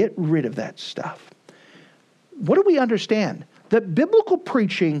to get rid of that stuff. What do we understand? That biblical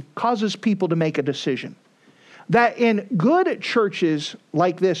preaching causes people to make a decision. That in good churches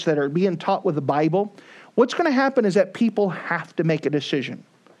like this that are being taught with the Bible, what's going to happen is that people have to make a decision.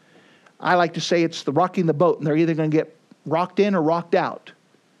 I like to say it's the rocking the boat, and they're either going to get rocked in or rocked out.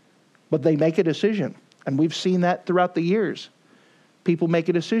 But they make a decision. And we've seen that throughout the years. People make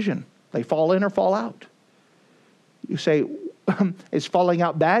a decision. They fall in or fall out. You say, is falling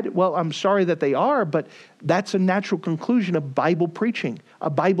out bad? Well, I'm sorry that they are, but that's a natural conclusion of Bible preaching, a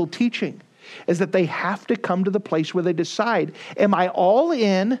Bible teaching. is that they have to come to the place where they decide, am I all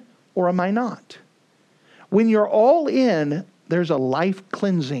in or am I not? When you're all in, there's a life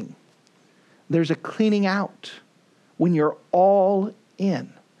cleansing. There's a cleaning out when you're all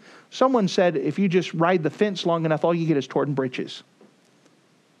in. Someone said, if you just ride the fence long enough, all you get is torn britches.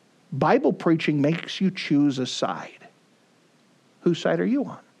 Bible preaching makes you choose a side. Whose side are you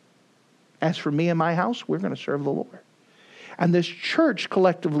on? As for me and my house, we're going to serve the Lord. And this church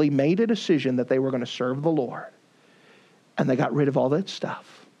collectively made a decision that they were going to serve the Lord. And they got rid of all that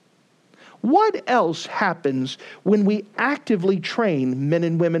stuff. What else happens when we actively train men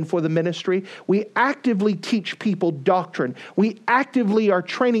and women for the ministry? We actively teach people doctrine. We actively are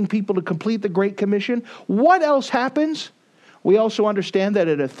training people to complete the Great Commission. What else happens? We also understand that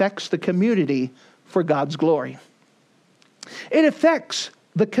it affects the community for God's glory. It affects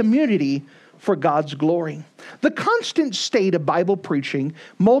the community for God's glory. The constant state of Bible preaching,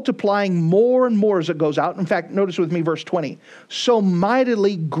 multiplying more and more as it goes out. In fact, notice with me verse 20. So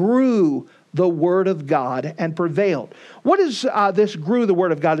mightily grew the word of God and prevailed. What is this grew the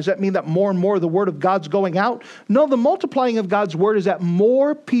word of God? Does that mean that more and more the word of God's going out? No, the multiplying of God's word is that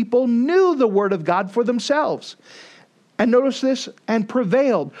more people knew the word of God for themselves. And notice this, and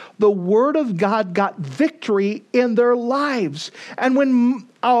prevailed. The word of God got victory in their lives. And when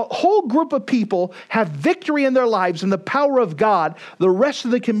a whole group of people have victory in their lives and the power of God, the rest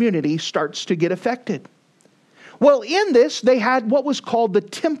of the community starts to get affected. Well, in this, they had what was called the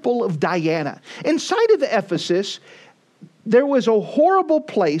Temple of Diana. Inside of Ephesus, there was a horrible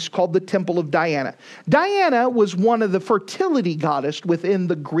place called the Temple of Diana. Diana was one of the fertility goddess within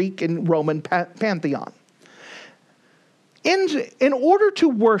the Greek and Roman pantheon. In order to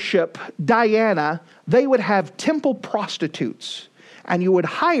worship Diana, they would have temple prostitutes. And you would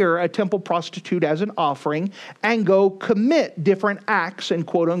hire a temple prostitute as an offering and go commit different acts and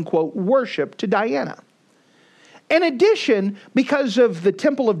quote-unquote worship to Diana. In addition, because of the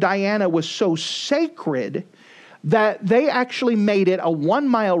Temple of Diana was so sacred that they actually made it a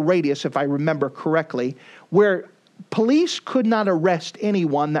 1-mile radius, if I remember correctly, where police could not arrest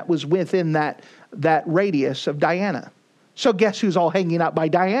anyone that was within that radius of Diana. So guess who's all hanging out by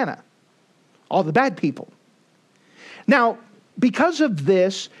Diana? All the bad people. Now, because of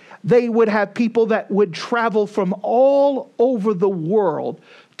this, they would have people that would travel from all over the world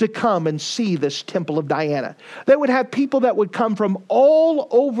to come and see this Temple of Diana. They would have people that would come from all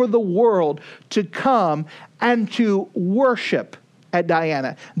over the world to come and to worship at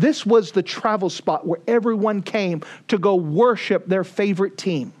Diana. This was the travel spot where everyone came to go worship their favorite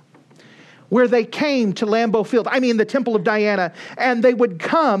team. Where they came to Lambeau Field, the Temple of Diana, and they would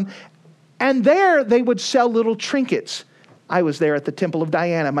come, and there they would sell little trinkets. I was there at the Temple of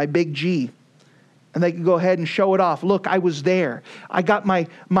Diana, my big G. And they could go ahead and show it off. Look, I was there. I got my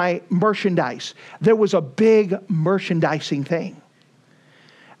merchandise. There was a big merchandising thing.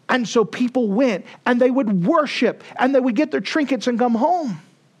 And so people went, and they would worship, and they would get their trinkets and come home.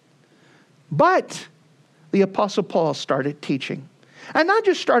 But the Apostle Paul started teaching. And not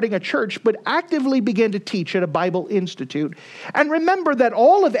just starting a church, but actively began to teach at a Bible institute. And remember that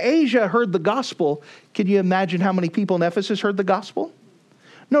all of Asia heard the gospel. Can you imagine how many people in Ephesus heard the gospel?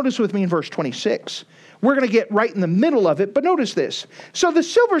 Notice with me in verse 26. We're going to get right in the middle of it, but notice this. So the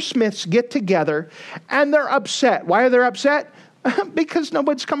silversmiths get together, and they're upset. Why are they upset? Because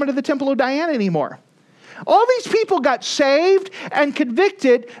nobody's coming to the Temple of Diana anymore. All these people got saved and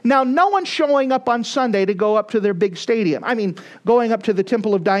convicted. Now no one's showing up on Sunday to go up to their big stadium. Going up to the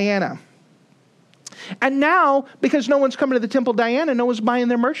Temple of Diana. And now, because no one's coming to the Temple of Diana, no one's buying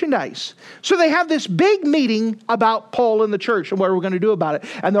their merchandise. So they have this big meeting about Paul and the church and what we're going to do about it.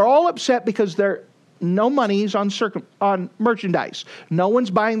 And they're all upset because no money's on merchandise. No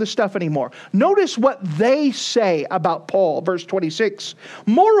one's buying the stuff anymore. Notice what they say about Paul, verse 26.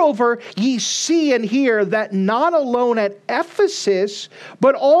 Moreover, ye see and hear that not alone at Ephesus,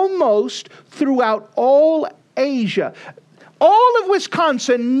 but almost throughout all Asia. All of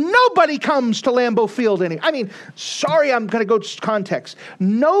Wisconsin, nobody comes to Lambeau Field anymore. Sorry, I'm going to go to context.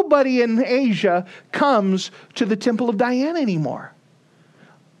 Nobody in Asia comes to the Temple of Diana anymore.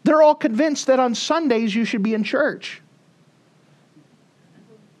 They're all convinced that on Sundays you should be in church.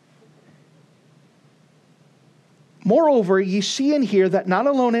 Moreover, ye see and hear that not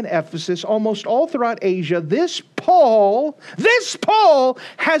alone in Ephesus, almost all throughout Asia, this Paul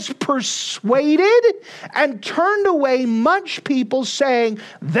has persuaded and turned away much people, saying,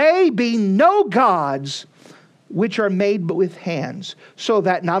 they be no gods which are made with hands, so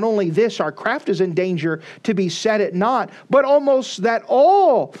that not only this, our craft is in danger to be set at naught, but almost that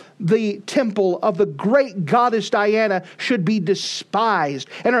all the temple of the great goddess Diana should be despised,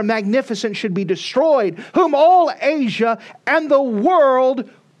 and her magnificence should be destroyed, whom all Asia and the world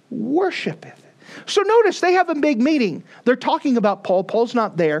worshipeth. So notice they have a big meeting. They're talking about Paul. Paul's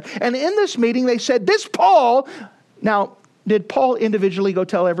not there. And in this meeting, they said, this Paul... Now, did Paul individually go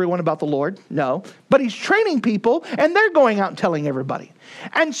tell everyone about the Lord? No. But he's training people, and they're going out and telling everybody.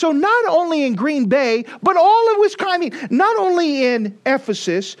 And so not only in Green Bay, but all of Wisconsin, not only in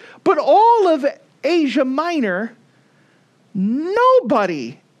Ephesus, but all of Asia Minor,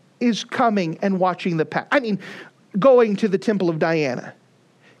 nobody is coming and watching going to the temple of Diana.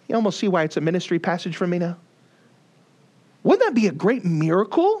 You almost see why it's a ministry passage for me now. Wouldn't that be a great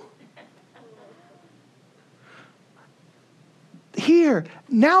miracle? Here,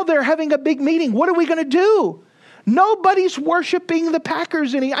 now they're having a big meeting. What are we going to do? Nobody's worshiping the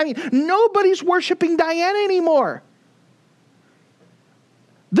Packers nobody's worshiping Diana anymore.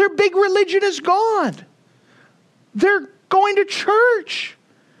 Their big religion is gone. They're going to church.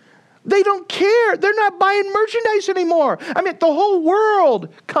 They don't care. They're not buying merchandise anymore. The whole world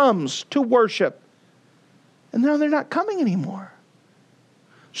comes to worship. And now they're not coming anymore.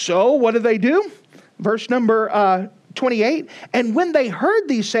 So what do? Verse number 28, and when they heard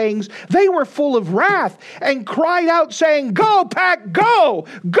these sayings, they were full of wrath and cried out saying, go Pack, go!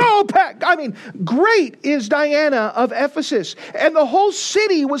 Go Pack! Great is Diana of Ephesus. And the whole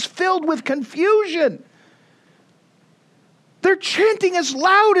city was filled with confusion. They're chanting as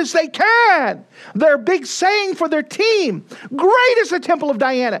loud as they can. Their big saying for their team, great is the temple of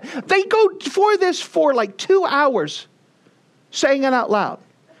Diana. They go for this for like 2 hours, saying it out loud.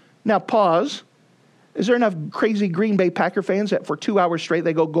 Now pause. Is there enough crazy Green Bay Packer fans that for 2 hours straight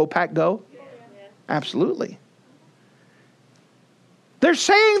they go Pack, go? Yeah. Absolutely. They're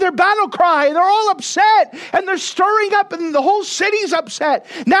saying their battle cry, and they're all upset, and they're stirring up, and the whole city's upset.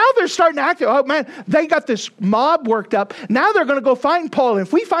 Now they're starting to act, oh man, they got this mob worked up. Now they're going to go find Paul, and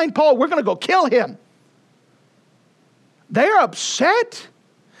if we find Paul, we're going to go kill him. They're upset.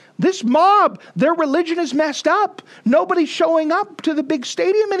 This mob, their religion is messed up. Nobody's showing up to the big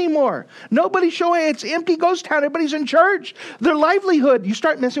stadium anymore. Nobody's showing, it's empty ghost town. Everybody's in church. Their livelihood, you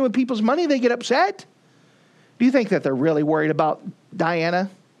start messing with people's money, they get upset. Do you think that they're really worried about Diana?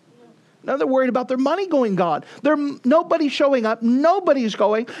 No, they're worried about their money going gone. Nobody's showing up. Nobody's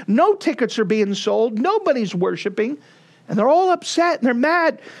going. No tickets are being sold. Nobody's worshiping. And they're all upset and they're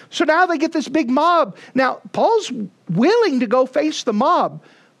mad. So now they get this big mob. Now, Paul's willing to go face the mob.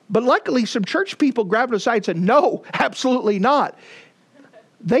 But luckily, some church people grabbed him aside and said, no, absolutely not.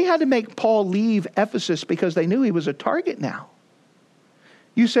 They had to make Paul leave Ephesus because they knew he was a target now.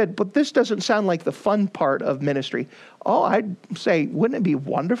 You said, but this doesn't sound like the fun part of ministry. Oh, I'd say, wouldn't it be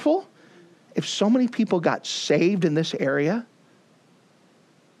wonderful if so many people got saved in this area?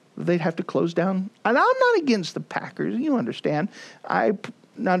 They'd have to close down. And I'm not against the Packers. You understand. I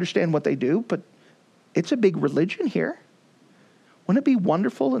understand what they do, but it's a big religion here. Wouldn't it be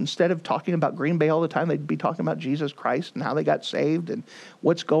wonderful instead of talking about Green Bay all the time, they'd be talking about Jesus Christ and how they got saved and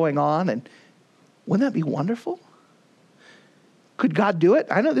what's going on? And wouldn't that be wonderful? Could God do it?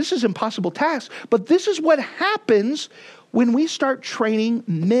 I know this is an impossible task, but this is what happens when we start training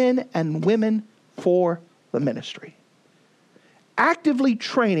men and women for the ministry. Actively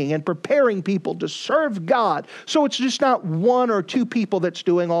training and preparing people to serve God. So it's just not one or two people that's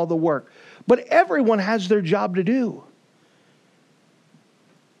doing all the work, but everyone has their job to do.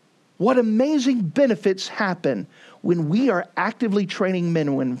 What amazing benefits happen when we are actively training men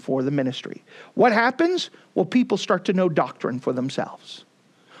and women for the ministry. What happens? Well, people start to know doctrine for themselves.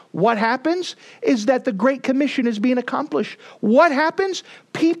 What happens is that the Great Commission is being accomplished. What happens?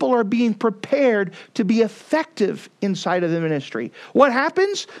 People are being prepared to be effective inside of the ministry. What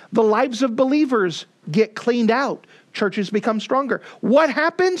happens? The lives of believers get cleaned out. Churches become stronger. What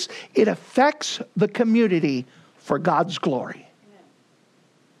happens? It affects the community for God's glory.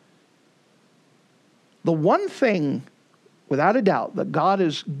 The one thing, without a doubt, that God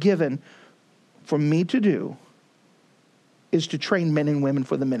has given for me to do is to train men and women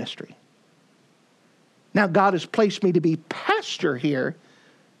for the ministry. Now, God has placed me to be pastor here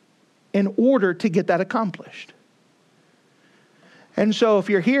in order to get that accomplished. And so if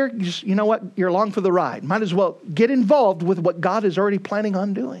you're here, just, you know what? You're along for the ride. Might as well get involved with what God is already planning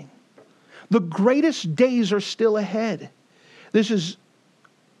on doing. The greatest days are still ahead. This is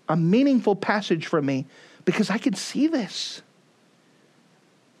a meaningful passage for me because I can see this.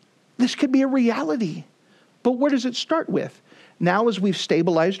 This could be a reality. But where does it start with? Now, as we've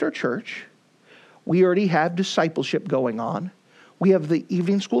stabilized our church, We already have discipleship going on. We have the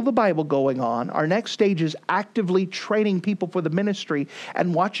evening school of the Bible going on. Our next stage is actively training people for the ministry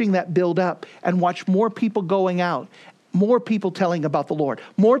and watching that build up and watch more people going out, more people telling about the Lord,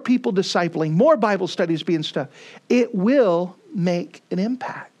 more people discipling, more Bible studies being stuff. It will make an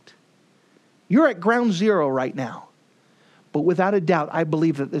impact. You're at ground zero right now. But without a doubt, I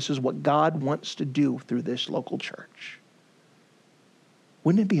believe that this is what God wants to do through this local church.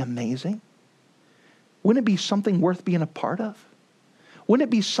 Wouldn't it be amazing? Wouldn't it be something worth being a part of? Wouldn't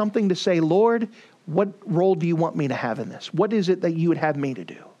it be something to say, Lord, what role do you want me to have in this? What is it that you would have me to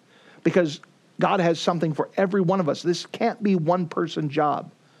do? Because God has something for every one of us. This can't be one person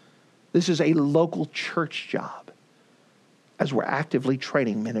job. This is a local church job as we're actively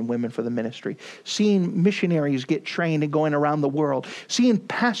training men and women for the ministry. Seeing missionaries get trained and going around the world. Seeing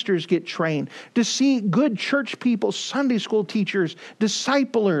pastors get trained. To see good church people, Sunday school teachers,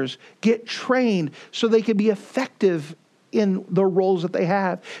 disciplers get trained so they can be effective in the roles that they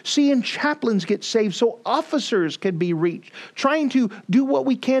have. Seeing chaplains get saved so officers can be reached. Trying to do what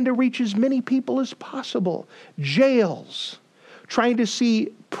we can to reach as many people as possible. Jails. Trying to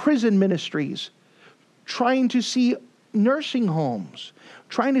see prison ministries. Trying to see nursing homes.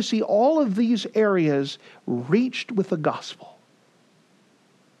 Trying to see all of these areas reached with the gospel.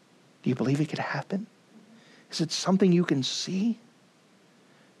 Do you believe it could happen? Is it something you can see?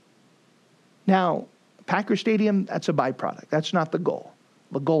 Now, Packer Stadium, that's a byproduct. That's not the goal.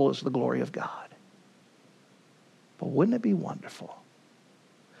 The goal is the glory of God. But wouldn't it be wonderful?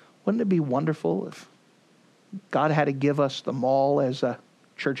 Wouldn't it be wonderful if God had to give us the mall as a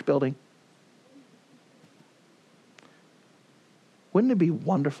church building? Wouldn't it be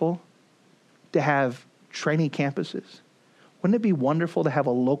wonderful to have training campuses? Wouldn't it be wonderful to have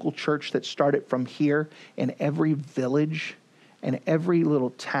a local church that started from here in every village and every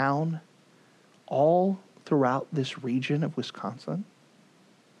little town, all throughout this region of Wisconsin?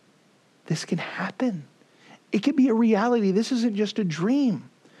 This can happen. It can be a reality. This isn't just a dream.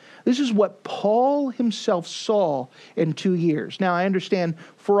 This is what Paul himself saw in 2 years. Now, I understand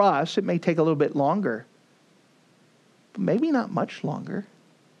for us, it may take a little bit longer, but maybe not much longer,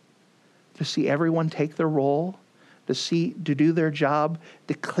 to see everyone take their role, to do their job,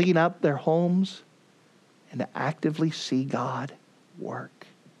 to clean up their homes, and to actively see God work.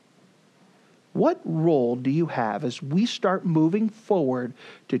 What role do you have as we start moving forward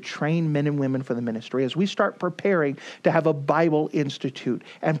to train men and women for the ministry, as we start preparing to have a Bible Institute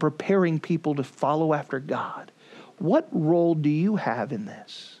and preparing people to follow after God? What role do you have in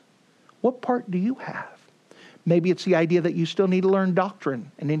this? What part do you have? Maybe it's the idea that you still need to learn doctrine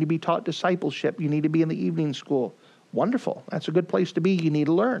and need to be taught discipleship. You need to be in the evening school. Wonderful. That's a good place to be. You need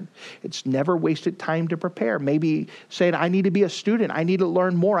to learn. It's never wasted time to prepare. Maybe saying, I need to be a student. I need to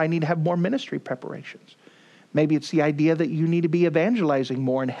learn more. I need to have more ministry preparations. Maybe it's the idea that you need to be evangelizing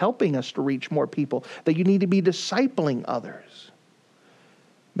more and helping us to reach more people, that you need to be discipling others.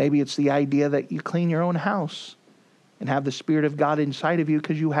 Maybe it's the idea that you clean your own house and have the Spirit of God inside of you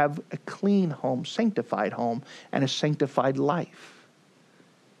because you have a clean home, sanctified home, and a sanctified life.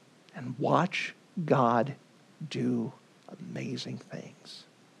 And watch God do amazing things.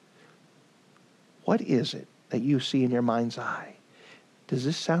 What is it that you see in your mind's eye? Does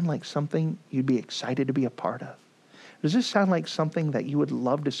this sound like something you'd be excited to be a part of? Does this sound like something that you would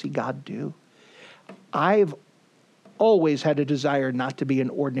love to see God do? I've always had a desire not to be an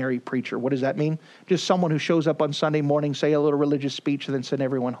ordinary preacher. What does that mean? Just someone who shows up on Sunday morning, say a little religious speech, and then send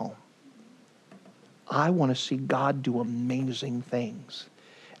everyone home. I want to see God do amazing things.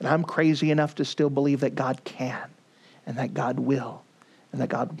 And I'm crazy enough to still believe that God can, and that God will, and that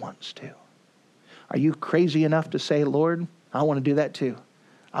God wants to. Are you crazy enough to say, Lord, I want to do that too.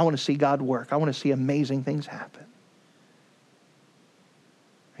 I want to see God work. I want to see amazing things happen.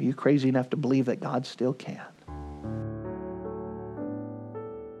 Are you crazy enough to believe that God still can?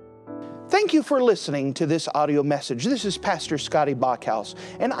 Thank you for listening to this audio message. This is Pastor Scotty Bachhaus,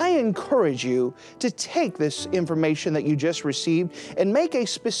 and I encourage you to take this information that you just received and make a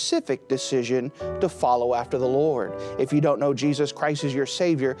specific decision to follow after the Lord. If you don't know Jesus Christ as your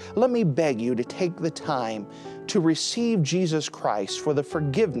Savior, let me beg you to take the time to receive Jesus Christ for the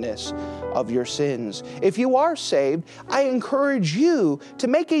forgiveness of your sins. If you are saved, I encourage you to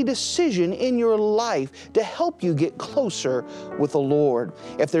make a decision in your life to help you get closer with the Lord.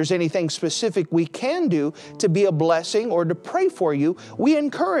 If there's anything specific we can do to be a blessing or to pray for you, we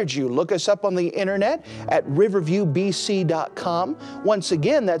encourage you. Look us up on the internet at riverviewbc.com. Once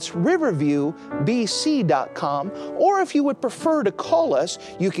again, that's riverviewbc.com. Or if you would prefer to call us,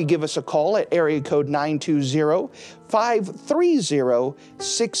 you could give us a call at area code 920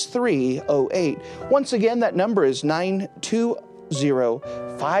 920-530-6308. Once again, that number is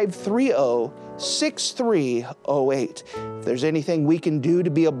 920-530-6308. If there's anything we can do to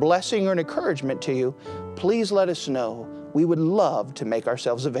be a blessing or an encouragement to you, please let us know. We would love to make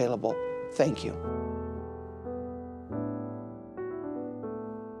ourselves available. Thank you.